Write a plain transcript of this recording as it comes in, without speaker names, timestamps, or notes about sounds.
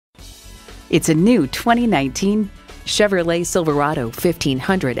It's a new 2019 Chevrolet Silverado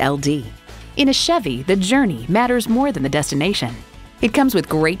 1500 LD. In a Chevy, the journey matters more than the destination. It comes with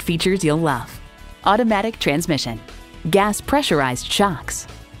great features you'll love: automatic transmission, gas pressurized shocks,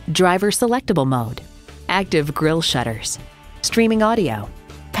 driver selectable mode, active grille shutters, streaming audio,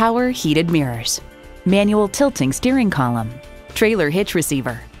 power heated mirrors, manual tilting steering column, trailer hitch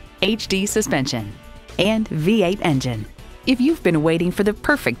receiver, HD suspension, and V8 engine. If you've been waiting for the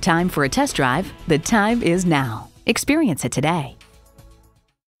perfect time for a test drive, the time is now. Experience it today.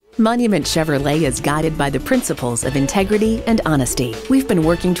 Monument Chevrolet is guided by the principles of integrity and honesty. We've been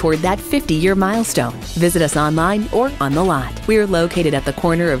working toward that 50-year milestone. Visit us online or on the lot. We are located at the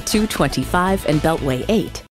corner of 225 and Beltway 8.